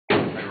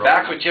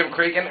Back with Jim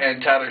Cregan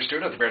and Tyler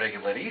Stewart of the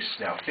Barenaked Ladies.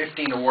 Now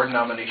 15 award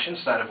nominations,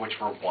 9 of which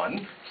were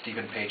won.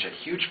 Stephen Page, a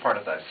huge part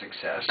of that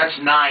success. That's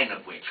 9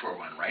 of which were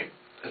won, right?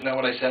 Isn't that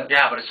what I said?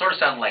 Yeah, but it sort of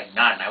sounded like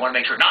none. I want to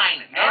make sure 9.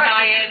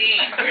 N-I-N-E.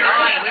 9. We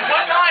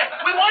won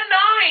 9. We won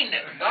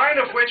 9. 9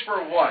 of which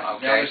were won.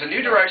 Okay. Now there's a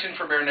new direction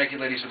for Barenaked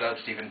Ladies without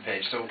Stephen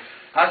Page. So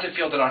how does it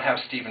feel to not have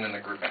Stephen in the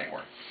group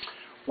anymore?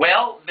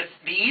 Well,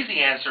 the easy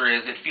answer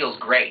is it feels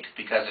great,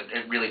 because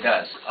it really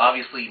does.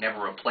 Obviously, you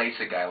never replace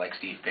a guy like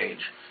Steve Page.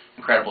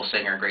 Incredible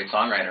singer, great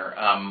songwriter.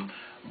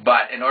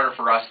 But in order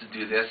for us to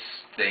do this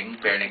thing,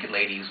 Barenaked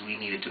Ladies, we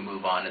needed to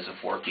move on as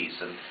a 4-piece.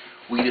 And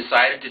we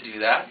decided to do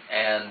that,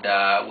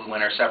 and we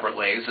went our separate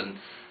ways. And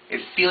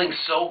it's feeling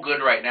so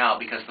good right now,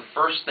 because the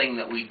first thing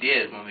that we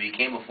did when we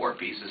became a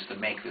 4-piece is to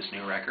make this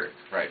new record.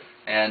 Right.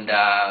 And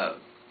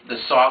the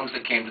songs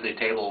that came to the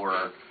table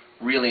were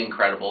really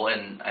incredible,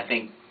 and I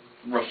think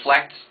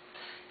reflect,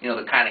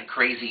 the kind of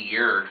crazy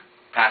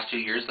past 2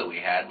 years that we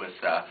had with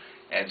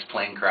Ed's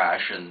plane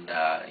crash and,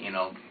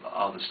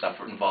 all the stuff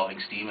involving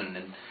Stephen.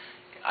 And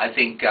I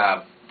think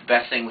the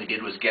best thing we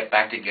did was get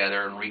back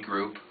together and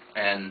regroup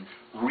and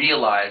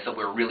realize that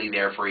we're really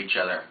there for each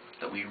other,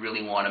 that we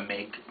really want to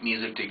make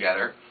music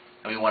together,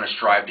 and we want to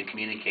strive to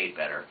communicate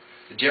better.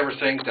 Did you ever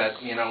think that,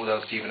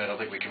 without Stephen, I don't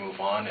think we can move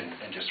on and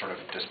just sort of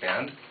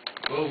disband?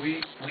 Well,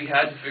 we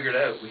had to figure it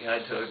out. We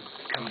had to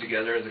come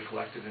together as a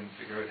collective and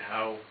figure out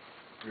how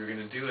we were going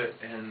to do it.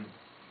 And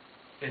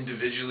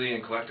individually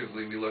and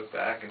collectively, we looked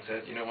back and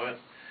said, you know what?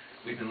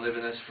 We've been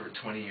living this for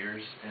 20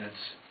 years, and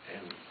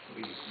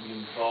we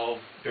involve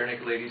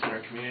Barenaked Ladies in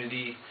our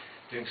community,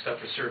 doing stuff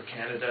for Serve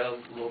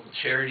Canada, local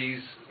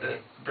charities that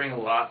bring a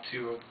lot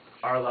to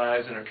our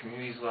lives and our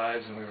community's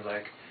lives. And we were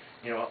like,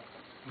 we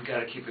got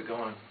to keep it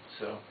going.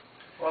 So,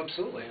 well,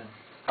 absolutely. Yeah.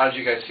 How did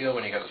you guys feel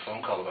when you got the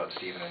phone call about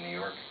Stephen in New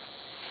York?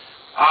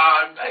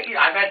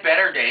 I've had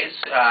better days.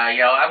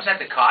 I was at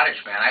the cottage,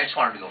 man. I just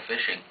wanted to go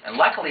fishing. And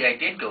luckily I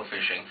did go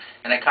fishing,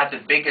 and I caught the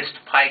biggest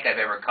pike I've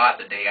ever caught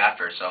the day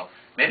after. So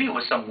maybe it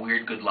was some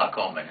weird good luck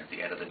omen at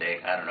the end of the day.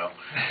 I don't know.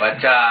 But,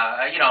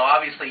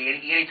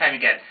 obviously anytime you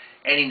get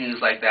any news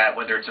like that,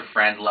 whether it's a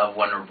friend, loved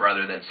one, or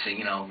brother that's,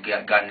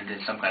 gotten into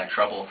some kind of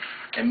trouble,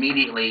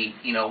 immediately,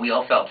 we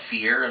all felt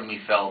fear, and we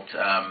felt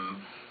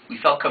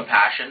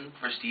compassion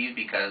for Steve,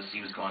 because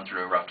he was going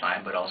through a rough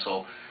time. But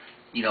also,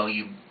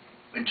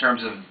 in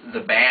terms of the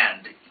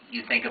band,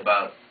 you think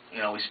about,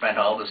 we spent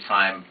all this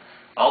time,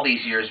 all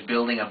these years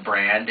building a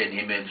brand and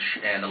image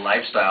and a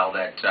lifestyle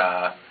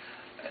that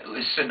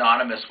is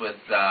synonymous with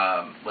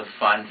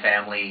fun,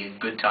 family,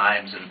 good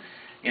times, and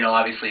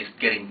obviously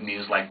getting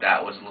news like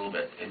that was a little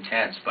bit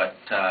intense. But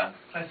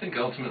I think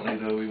ultimately,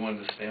 though, we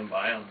wanted to stand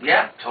by him.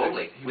 Yeah,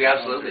 totally. We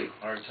absolutely.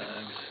 Hard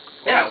times.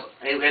 Yeah,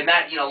 and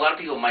that, a lot of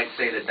people might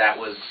say that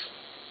was,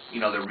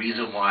 the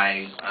reason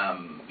why,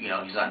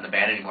 he's not in the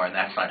band anymore, and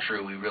that's not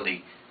true. We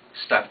really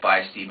stuck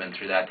by Stephen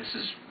through that. This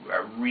is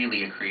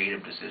really a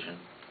creative decision.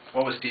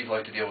 What was Steve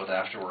like to deal with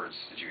afterwards?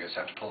 Did you guys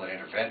have to pull an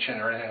intervention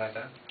or anything like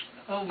that?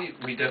 Oh,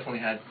 we definitely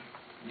had,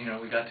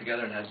 we got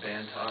together and had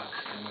band talks,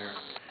 and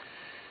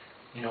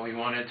we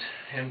wanted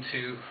him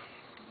to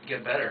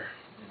get better,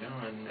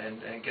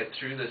 and get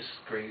through this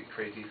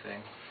crazy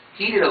thing.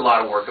 He did a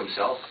lot of work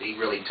himself. He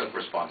really took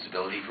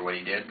responsibility for what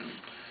he did,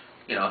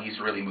 and he's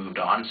really moved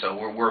on. So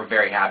we're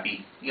very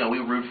happy. We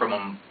root from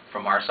him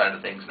from our side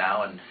of things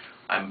now, and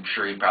I'm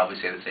sure he'd probably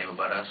say the same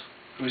about us.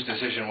 Whose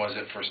decision was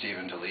it for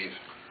Stephen to leave?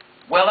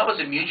 Well, that was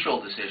a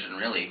mutual decision,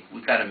 really.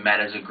 We kind of met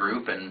as a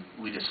group, and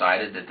we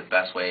decided that the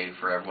best way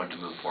for everyone to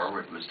move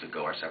forward was to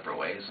go our separate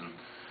ways.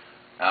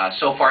 And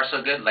so far,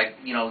 so good. Like,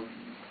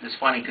 it's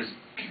funny because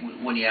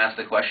when you ask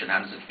the question, how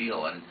does it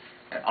feel? And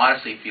it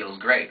honestly feels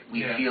great.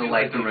 We feel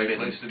like the right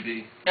place to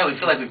be. Yeah, we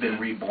feel like we've been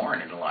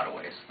reborn in a lot of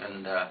ways,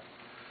 and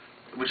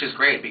which is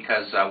great,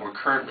 because we're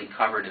currently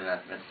covered in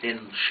a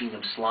thin sheen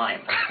of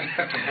slime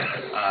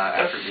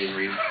after being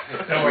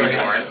reborn.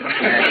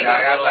 And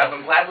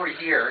I'm glad we're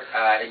here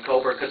in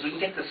Coburg, because we can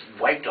get this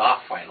wiped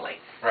off finally.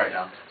 Right.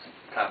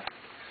 It's tough.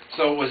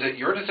 So was it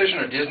your decision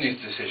or Disney's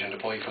decision to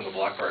pull you from the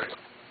block party?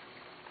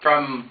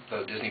 From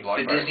the Disney block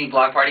party? The Disney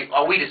block party?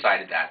 Oh, we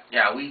decided that.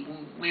 Yeah, we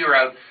were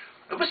out.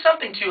 It was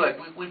something, too. Like,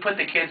 we put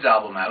the Kids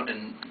album out,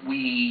 and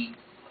we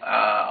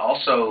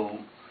also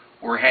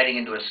were heading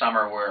into a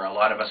summer where a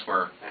lot of us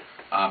were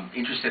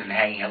interested in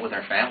hanging out with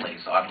our families,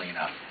 oddly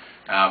enough.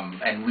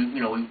 And we,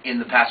 in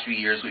the past few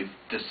years, we've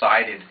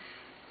decided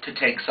to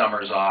take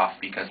summers off,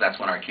 because that's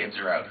when our kids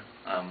are out.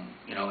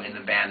 In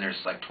the band,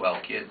 there's like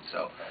 12 kids,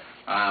 so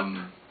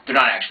they're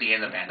not actually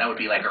in the band. That would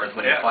be like Earth,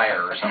 Wind, and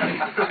Fire or something.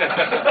 Which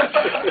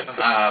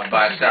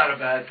is not a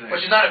bad thing.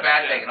 Which is not a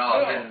bad thing at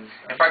all.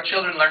 If our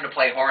children learn to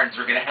play horns,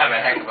 we're going to have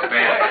a heck of a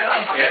band.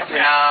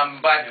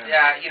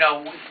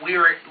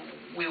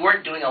 We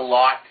weren't doing a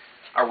lot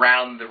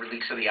around the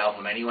release of the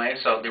album anyway,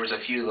 so there was a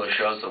few of those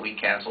shows that we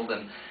canceled,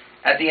 and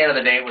at the end of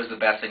the day, it was the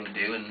best thing to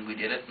do, and we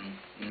did it, and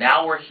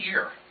now we're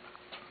here.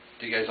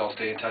 Do you guys all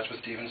stay in touch with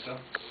Stephen still?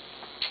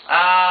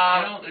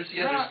 There's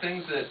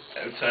things that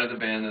outside of the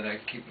band that I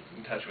keep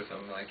in touch with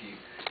him. Like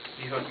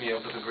he hooked me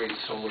up with a great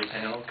solar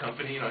panel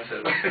company, and I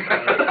said,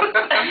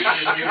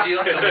 "Your new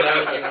deal comes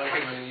out, you know,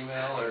 give him an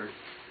email or."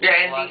 Yeah,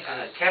 and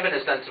Kevin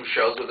has done some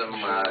shows with him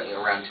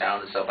around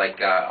town and stuff, like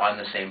on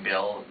the same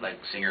bill, like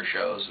singer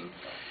shows, and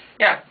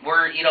yeah,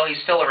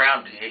 he's still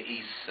around.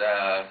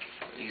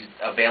 He's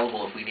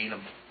available if we need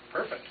him.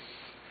 Perfect.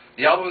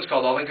 The album is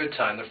called All in Good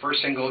Time. The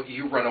first single,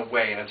 You Run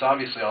Away, and it's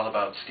obviously all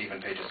about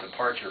Stephen Page's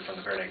departure from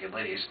the Barenaked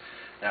Ladies.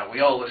 Now, we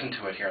all listened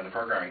to it here on the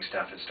programming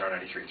staff at Star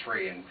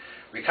 93.3, and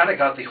we kind of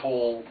got the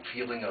whole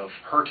feeling of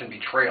hurt and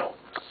betrayal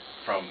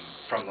from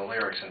the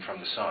lyrics and from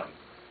the song.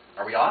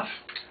 Are we off?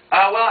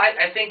 Well,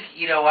 I think,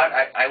 you know what,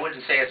 I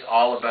wouldn't say it's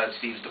all about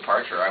Steve's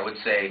departure. I would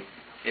say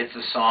it's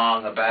a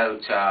song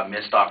about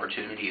missed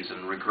opportunities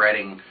and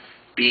regretting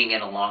being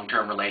in a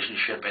long-term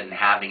relationship and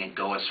having it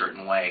go a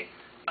certain way.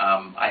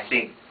 I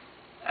think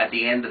at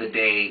the end of the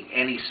day,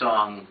 any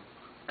song,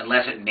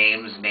 unless it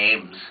names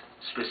names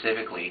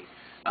specifically,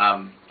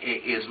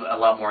 is a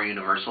lot more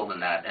universal than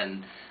that.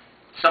 And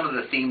some of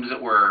the themes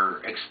that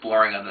we're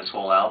exploring on this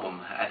whole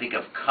album, I think,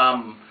 have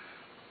come,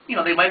 you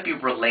know, they might be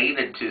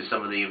related to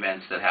some of the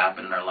events that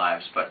happen in our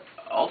lives, but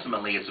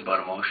ultimately it's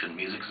about emotion.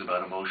 Music is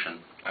about emotion.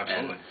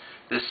 Absolutely. And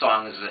this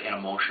song is an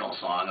emotional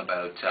song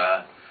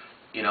about,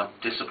 you know,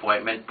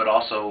 disappointment, but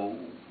also,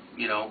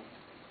 you know,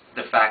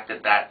 the fact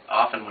that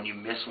often when you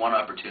miss one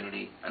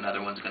opportunity,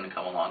 another one's going to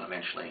come along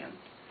eventually. And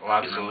well,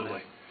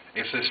 absolutely.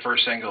 If this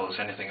first single is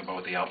anything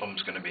about what the album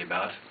is going to be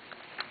about,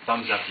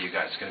 thumbs up to you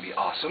guys. It's going to be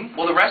awesome.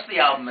 Well, the rest of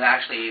the album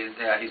actually is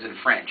in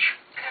French.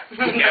 So,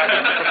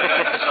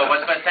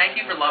 but thank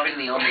you for loving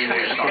the only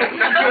English song.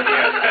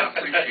 I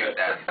appreciate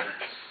that.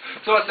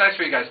 So what's next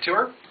for you guys?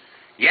 Tour?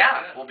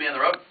 Yeah, we'll be on the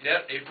road.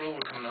 Yeah, April,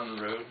 we're coming on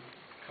the road.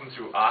 Coming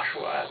through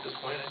Oshawa at this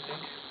point, I think.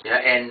 Yeah,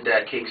 and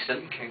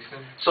Kingston.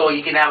 Kingston. So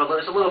you can have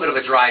it's a little bit of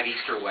a drive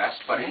east or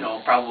west, but you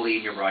know, probably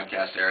in your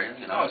broadcast area.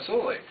 You know. Oh,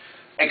 absolutely.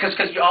 Because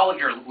all of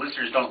your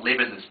listeners don't live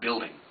in this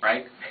building,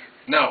 right?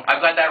 No.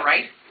 I've got that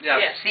right? Yeah.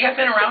 Yeah. See, I've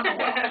been around for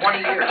 20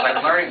 years.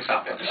 I'm learning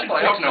something. Well,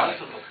 I hope not.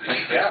 So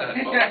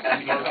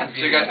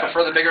you guys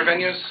prefer the bigger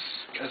venues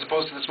as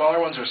opposed to the smaller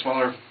ones, or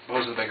smaller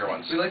opposed to the bigger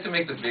ones? We like to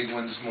make the big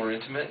ones more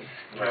intimate.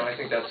 You know, I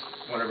think that's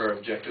one of our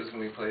objectives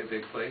when we play a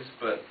big place.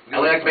 But we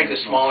like to make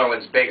the smaller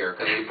ones bigger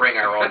because we bring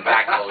our own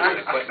backloaded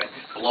equipment,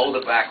 blow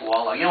the back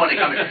wall out. You know,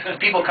 when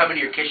people come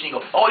into your kitchen, you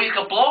go, "Oh, you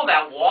can blow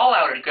that wall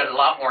out and get a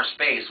lot more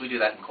space." We do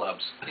that in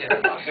clubs.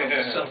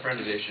 Yeah,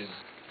 self-renovation.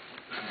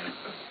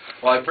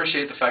 Well, I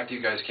appreciate the fact that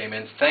you guys came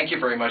in. Thank you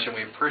very much, and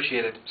we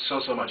appreciate it so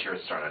much here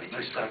at Star 93.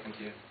 Nice talking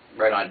to you.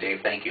 Right on,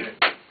 Dave. Thank you.